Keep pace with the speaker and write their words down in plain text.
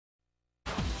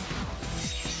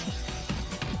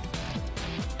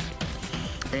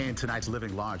In tonight's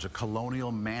Living Large, a colonial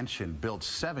mansion built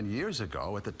 7 years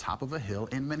ago at the top of a hill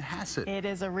in Manhasset. It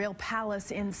is a real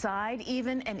palace inside,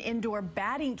 even an indoor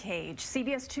batting cage.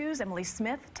 CBS 2's Emily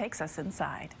Smith takes us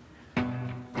inside.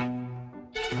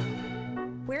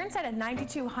 We're inside a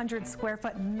 9,200 square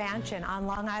foot mansion on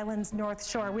Long Island's North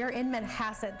Shore. We're in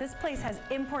Manhasset. This place has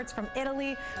imports from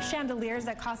Italy, chandeliers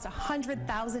that cost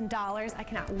 $100,000. I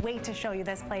cannot wait to show you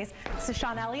this place. This is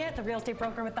Shawn Elliott, the real estate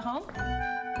broker with the home.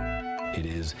 It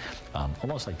is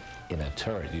almost like in a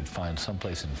turret you'd find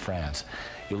someplace in France.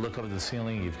 You look up at the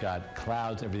ceiling, you've got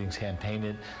clouds, everything's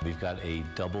hand-painted. We've got a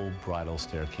double bridal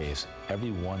staircase.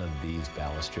 Every one of these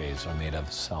balustrades are made of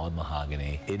solid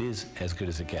mahogany. It is as good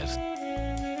as it gets.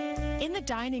 In the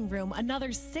dining room,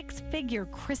 another six-figure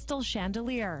crystal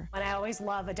chandelier. And I always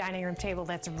love a dining room table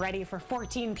that's ready for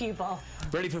 14 people.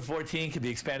 Ready for 14, could be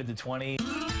expanded to 20.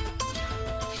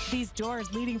 These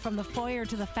doors leading from the foyer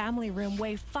to the family room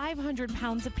weigh 500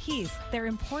 pounds apiece. They're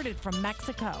imported from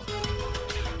Mexico.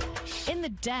 In the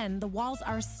den, the walls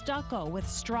are stucco with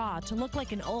straw to look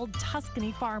like an old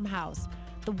Tuscany farmhouse.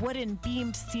 The wooden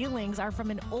beamed ceilings are from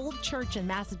an old church in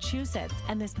Massachusetts,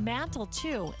 and this mantle,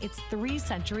 too, it's 3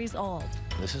 centuries old.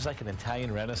 This is like an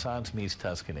Italian Renaissance meets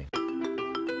Tuscany.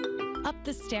 Up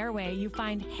the stairway, you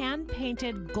find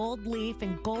hand-painted gold leaf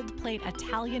and gold plate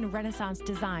Italian Renaissance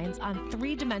designs on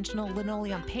 3-dimensional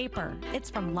linoleum paper. It's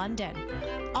from London.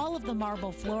 All of the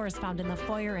marble floors found in the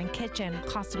foyer and kitchen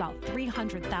cost about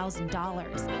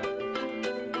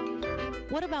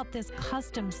 $300,000. What about this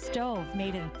custom stove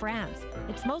made in France?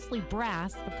 It's mostly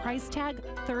brass. The price tag,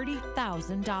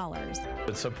 $30,000.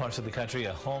 In some parts of the country,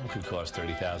 a home could cost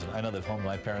 $30,000. I know the home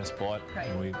my parents bought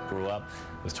when we grew up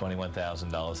was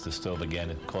 $21,000. The stove, again,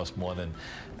 it cost more than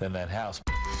that house.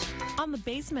 On the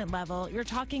basement level, you're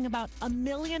talking about a $1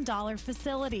 million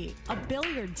facility, a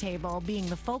billiard table being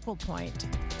the focal point.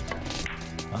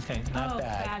 Okay, not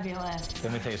bad. Fabulous.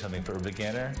 Let me tell you something, for a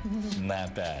beginner,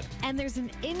 not bad. And there's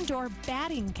an indoor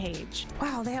batting cage.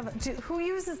 Wow, they have, who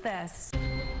uses this?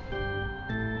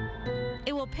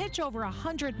 It will pitch over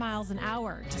 100 miles an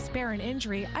hour. To spare an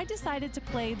injury, I decided to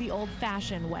play the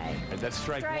old-fashioned way. That's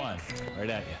strike one, right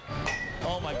at you.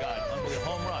 Oh my God,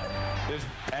 home run. There's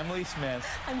Emily Smith.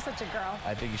 I'm such a girl.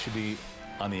 I think you should be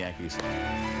on the Yankees.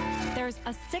 There's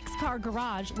a 6-car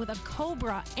garage with a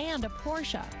Cobra and a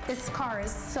Porsche. This car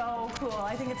is so cool.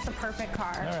 I think it's the perfect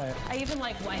car. All right. I even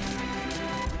like white.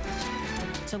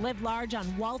 To live large on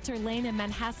Walter Lane in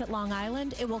Manhasset, Long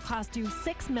Island, it will cost you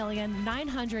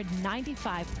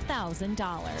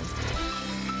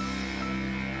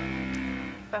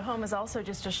 $6,995,000. The home is also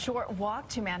just a short walk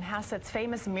to Manhasset's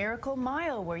famous Miracle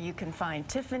Mile, where you can find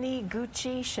Tiffany,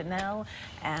 Gucci, Chanel,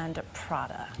 and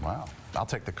Prada. Wow. I'll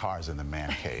take the cars in the man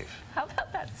cave. How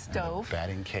about that stove? The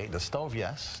batting cage. The stove,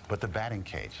 yes, but the batting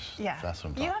cage. Yeah. That's what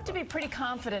I'm talking You have to about. be pretty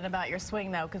confident about your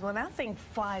swing, though, because when that thing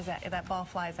flies at you, that ball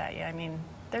flies at you, I mean,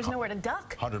 there's nowhere to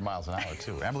duck. 100 miles an hour,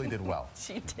 too. Emily did well.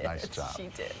 She did. Nice job. She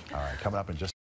did. All right, coming up in just